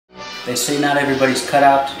They say not everybody's cut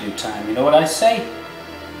out to do time. You know what I say?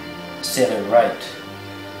 I say they're right.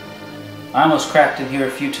 I almost cracked in here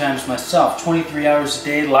a few times myself. 23 hours a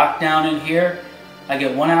day, locked down in here. I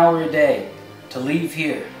get 1 hour a day to leave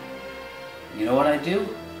here. You know what I do?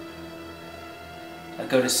 I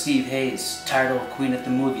go to Steve Hayes, tired old Queen at the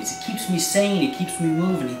movies. He keeps me sane, he keeps me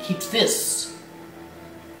moving, he keeps this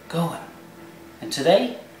going. And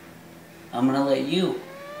today, I'm gonna let you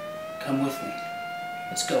come with me.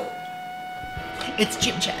 Let's go. It's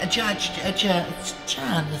it's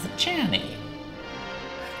John, is it Johnny?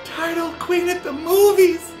 Tired old Queen at the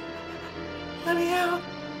movies. Let me out.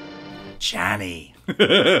 Johnny,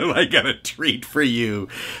 I got a treat for you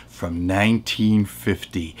from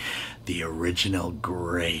 1950. The original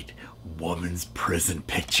great woman's prison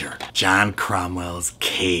picture. John Cromwell's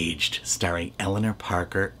Caged, starring Eleanor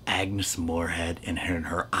Parker, Agnes Moorehead, and in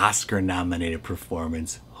her Oscar-nominated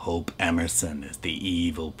performance, Hope Emerson as the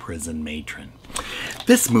evil prison matron.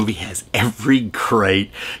 This movie has every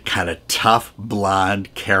great kind of tough,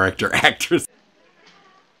 blonde character actress.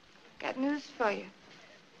 Got news for you.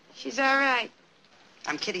 She's all right.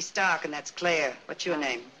 I'm Kitty Stark, and that's Claire. What's your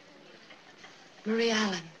name? Marie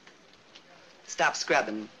Allen. Stop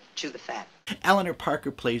scrubbing. Chew the fat. Eleanor Parker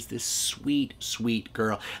plays this sweet, sweet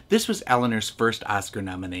girl. This was Eleanor's first Oscar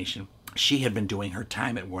nomination. She had been doing her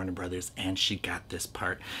time at Warner Brothers, and she got this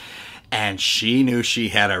part. And she knew she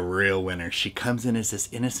had a real winner. She comes in as this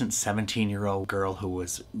innocent 17-year-old girl who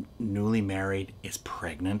was newly married, is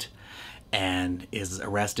pregnant, and is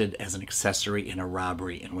arrested as an accessory in a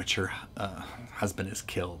robbery in which her husband is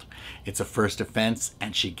killed. It's a first offense,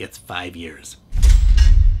 and she gets 5 years.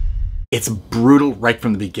 It's brutal right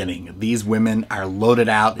from the beginning. These women are loaded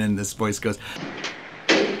out, and this voice goes,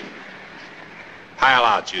 "Pile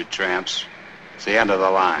out, you tramps. It's the end of the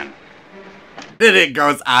line." And it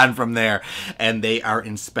goes on from there, and they are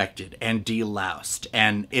inspected and deloused,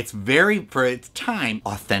 and it's very, for its time,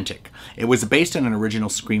 authentic. It was based on an original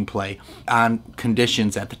screenplay on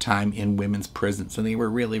conditions at the time in women's prisons, and they were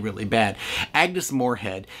really, really bad. Agnes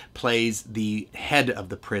Moorehead plays the head of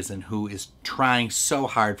the prison, who is trying so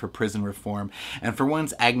hard for prison reform, and for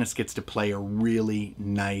once, Agnes gets to play a really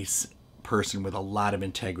nice person with a lot of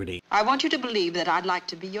integrity. I want you to believe that I'd like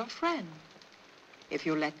to be your friend, if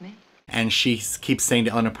you'll let me. And she keeps saying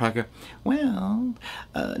to Eleanor Parker, well,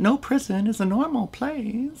 no prison is a normal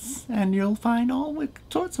place, and you'll find all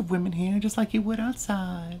sorts of women here, just like you would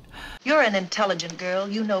outside. You're an intelligent girl.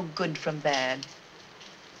 You know good from bad.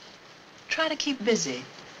 Try to keep busy.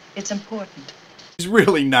 It's important. She's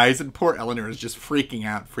really nice, and poor Eleanor is just freaking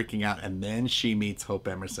out, and then she meets Hope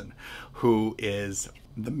Emerson, who is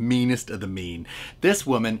the meanest of the mean. This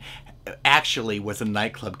woman actually was a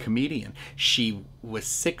nightclub comedian. She was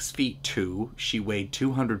 6'2". She weighed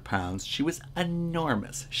 200 pounds. She was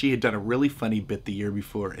enormous. She had done a really funny bit the year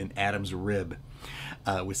before in Adam's Rib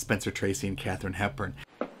with Spencer Tracy and Katharine Hepburn.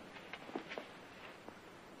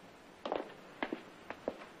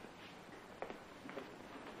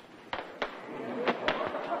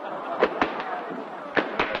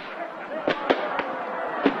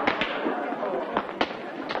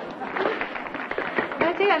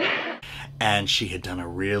 And she had done a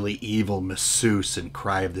really evil masseuse in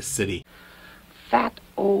Cry of the City. Fat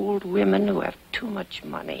old women who have too much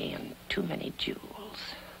money and too many jewels.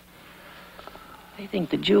 They think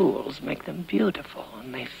the jewels make them beautiful,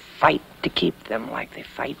 and they fight to keep them like they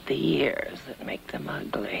fight the years that make them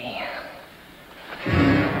ugly.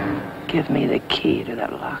 Give me the key to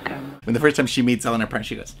that locker. When the first time she meets Eleanor Parker,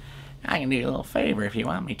 she goes, I can do you a little favor if you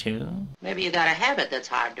want me to. Maybe you got a habit that's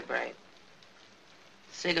hard to break.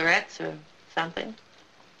 Cigarettes or something?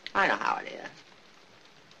 I know how it is.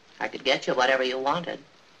 I could get you whatever you wanted.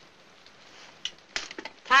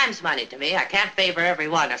 Time's money to me. I can't favor every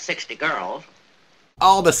one of 60 girls.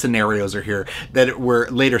 All the scenarios are here that were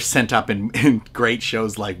later sent up in great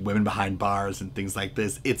shows like Women Behind Bars and things like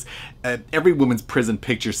this. It's every woman's prison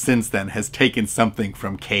picture since then has taken something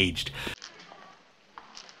from Caged.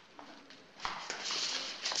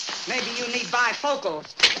 Maybe you need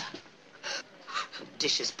bifocals.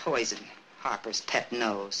 Dish is poison. Harper's pet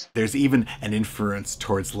nose. There's even an inference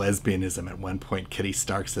towards lesbianism at one point. Kitty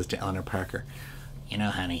Stark says to Eleanor Parker, you know,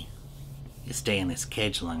 honey, you stay in this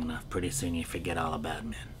cage long enough, pretty soon you forget all about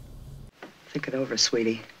men. Think it over,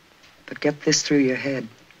 sweetie. But get this through your head.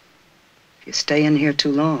 If you stay in here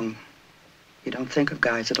too long, you don't think of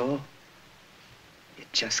guys at all. You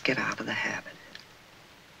just get out of the habit.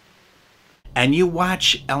 And you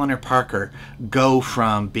watch Eleanor Parker go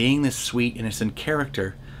from being this sweet, innocent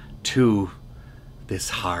character to this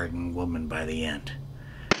hardened woman by the end.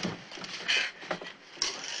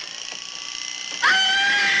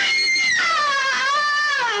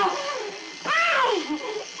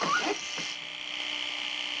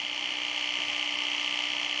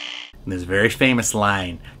 And there's a very famous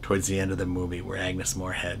line towards the end of the movie where Agnes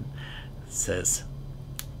Moorehead says,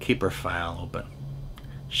 "Keep her file open.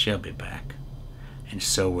 She'll be back. And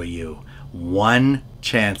so will you. One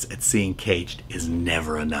chance at seeing Caged is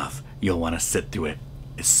never enough. You'll want to sit through it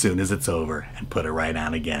as soon as it's over and put it right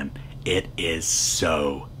on again." It is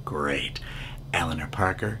so great. Eleanor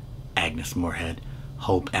Parker, Agnes Moorehead,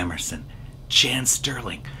 Hope Emerson, Jan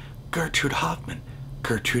Sterling, Gertrude Hoffman,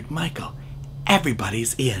 Gertrude Michael.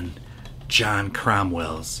 Everybody's in John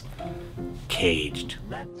Cromwell's Caged.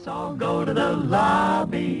 Let's all go to the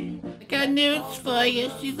lobby. I got news for you.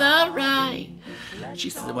 She's all right. She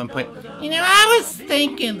says at one point, "You know, I was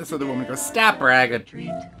thinking." This other woman goes, "Stop bragging."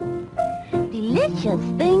 Delicious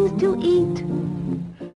things to eat.